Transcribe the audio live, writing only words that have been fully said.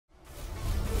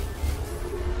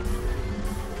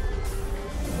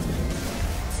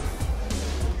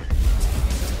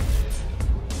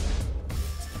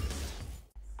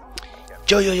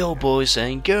Yo yo yo boys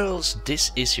and girls,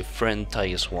 this is your friend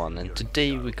Tiger1 and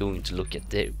today we're going to look at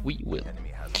the Weevil.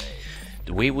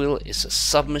 The Weevil is a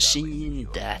submachine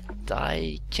that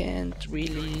I can't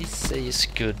really say is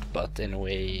good, but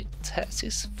anyway it has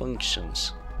its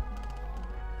functions.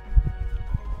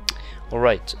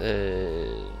 Alright,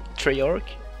 Treyarch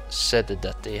said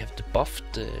that they have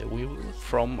debuffed the Weevil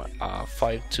from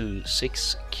 5 to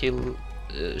 6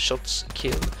 shots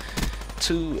kill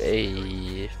to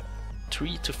a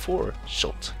 3 to 4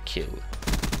 shot kill.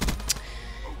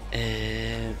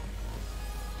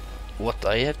 What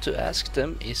I have to ask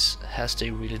them is, has they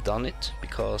really done it?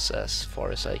 Because as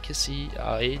far as I can see,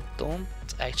 I don't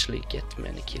actually get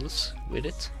many kills with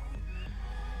it.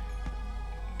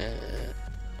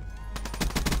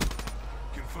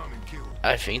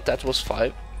 I think that was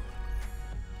 5.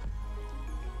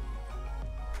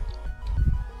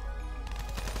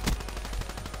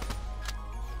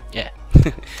 Yeah.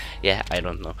 Yeah, I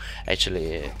don't know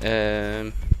actually,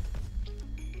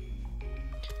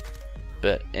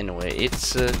 but anyway,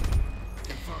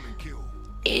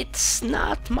 it's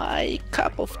not my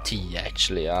cup of tea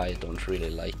actually. I don't really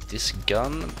like this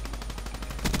gun.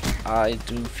 I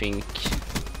do think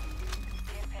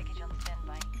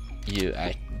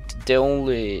the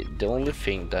only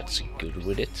thing that's good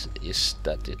with it is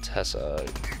that it has a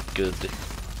good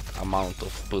amount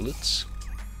of bullets.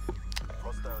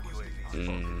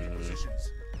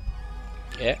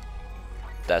 Yeah,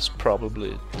 that's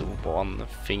probably the one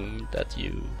thing that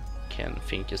you can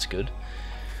think is good.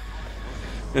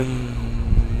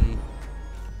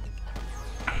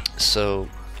 So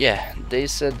yeah, they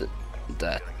said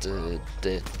that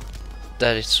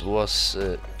that it was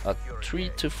a 3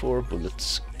 to 4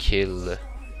 bullets kill,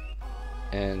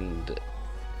 and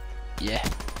yeah,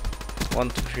 1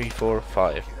 2 3 4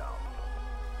 5.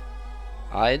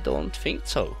 I don't think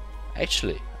so.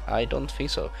 Actually, I don't think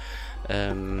so.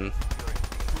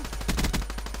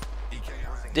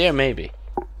 There maybe.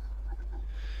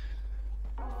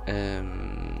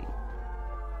 Enemy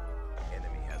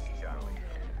has Charlie.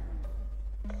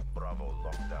 Bravo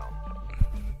lockdown.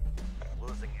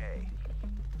 Losing A.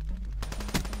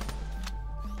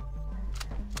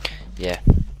 Yeah.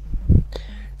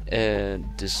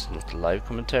 This is not a live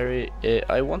commentary.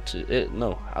 I want to.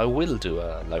 No, I will do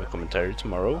a live commentary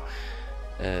tomorrow.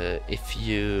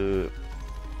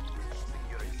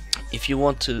 If you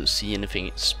want to see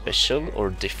anything special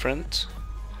or different,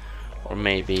 or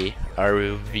maybe a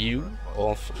review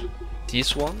of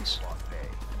these ones,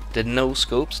 the no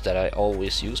scopes that I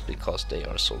always use because they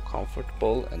are so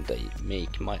comfortable and they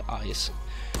make my eyes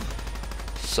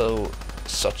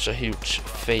such a huge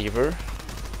favor.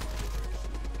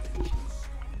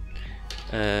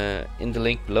 In the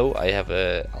link below I have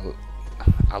a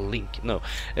link. No,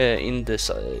 in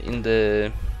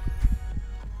the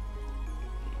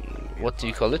what do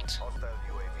you call it?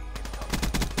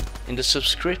 In the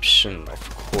subscription,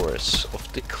 of course,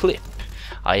 of the clip,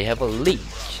 I have a link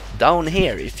down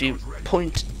here. If you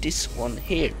point this one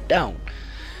here down,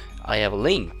 I have a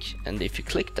link, and if you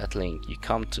click that link you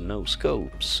come to No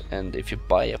Scopes, and if you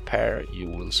buy a pair you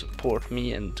will support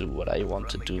me and do what I want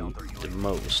to do the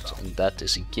most, and that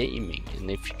is gaming.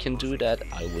 And if you can do that,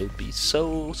 I will be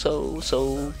so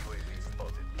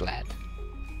glad.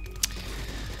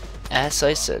 As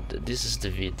I said, this is the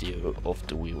video of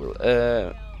the Weevil.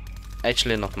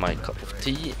 Actually not my cup of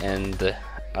tea, and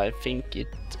I think it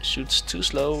shoots too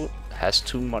slow, has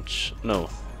too much. No,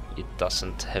 it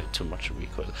doesn't have too much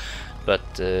recoil,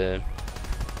 but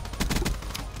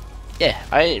yeah,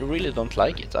 I really don't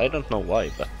like it. I don't know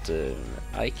why, but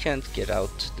I can't get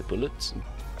out the bullets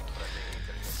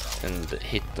and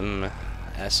hit them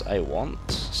as I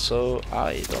want, so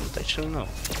I don't actually know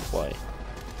why.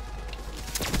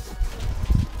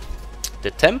 The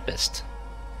Tempest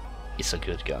is a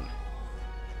good gun.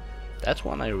 That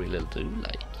one I really do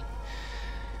like.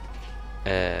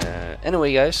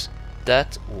 Anyway guys,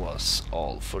 that was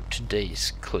all for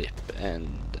today's clip,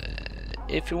 and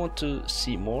if you want to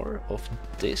see more of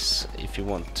this, if you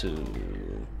want to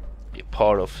be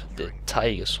part of the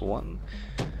Tiger1,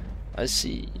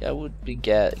 I would be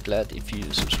glad if you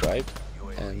subscribed,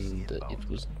 and it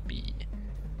would be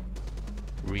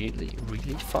really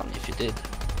fun if you did.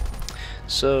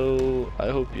 So I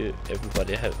hope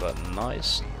everybody have a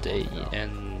nice day,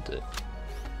 and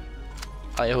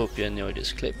I hope you enjoyed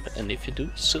this clip, and if you do,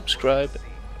 subscribe,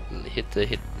 hit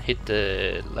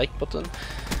the like button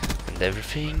and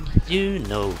everything. You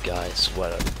know guys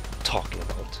what I'm talking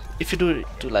about. If you do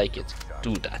like it,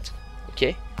 do that,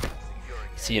 okay?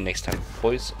 See you next time,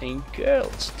 boys and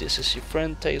girls. This is your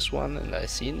friend Tiger1, and I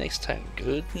see you next time.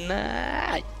 Good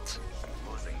night.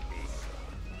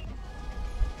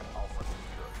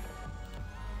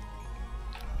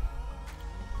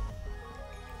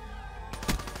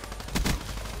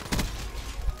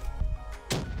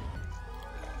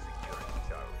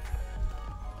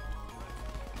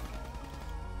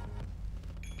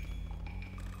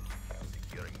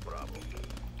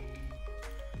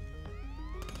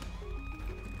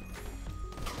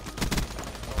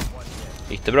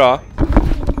 Gick det bra?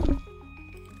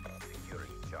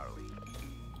 Securing Charlie.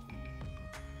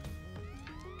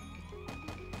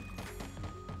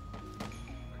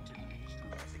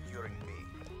 Securing B.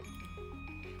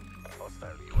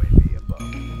 Hostile UAV above.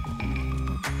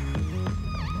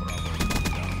 Bravo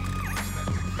lockdown.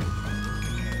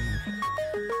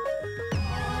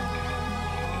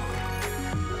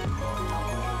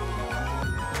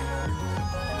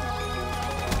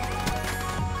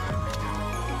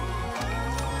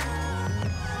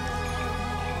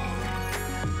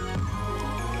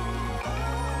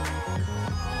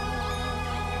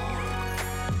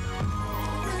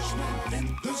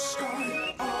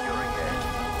 Securing A.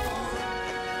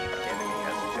 Enemy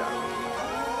has Charlie.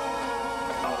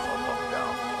 Alpha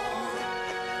lockdown.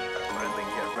 Friendly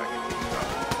care package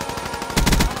inbound.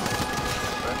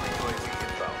 Friendly UAV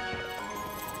inbound.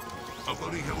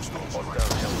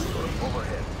 Hostile hellstorm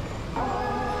overhead.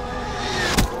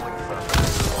 Rolling thunder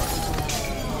deployed.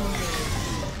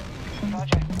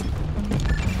 Roger.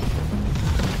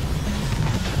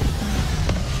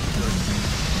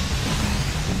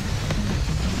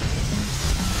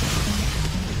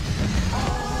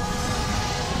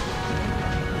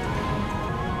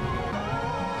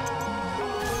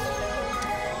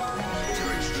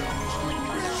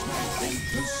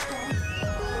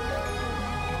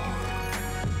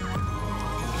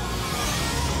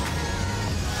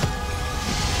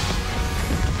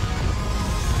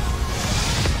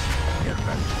 Care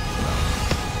package inbound.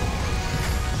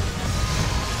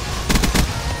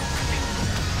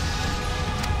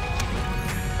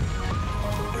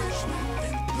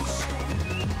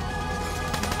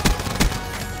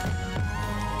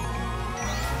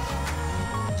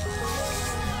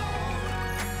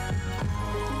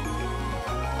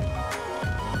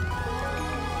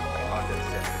 Content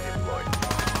sensor deployed.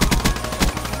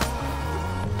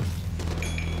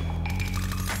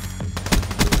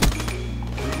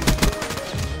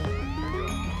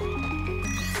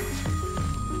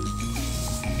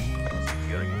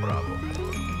 Securing Bravo.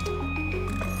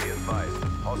 Be advised,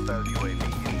 hostile UAV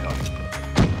incoming.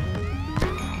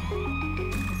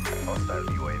 Hostile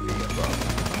UAV above.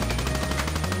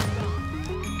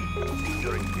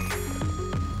 Securing B.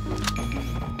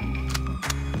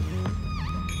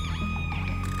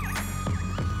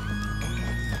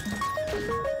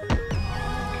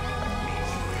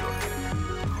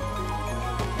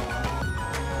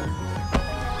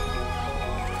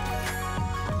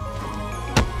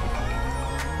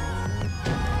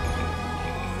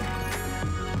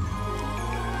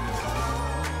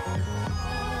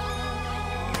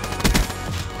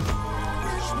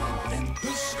 B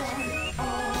secure.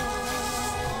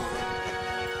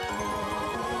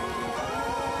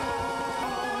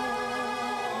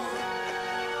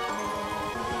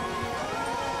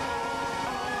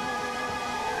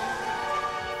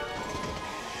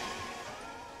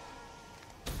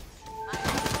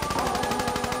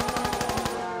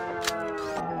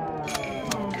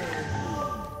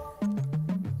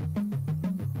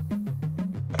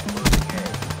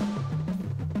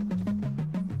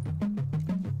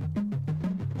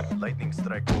 Lightning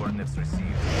strike coordinates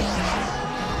received.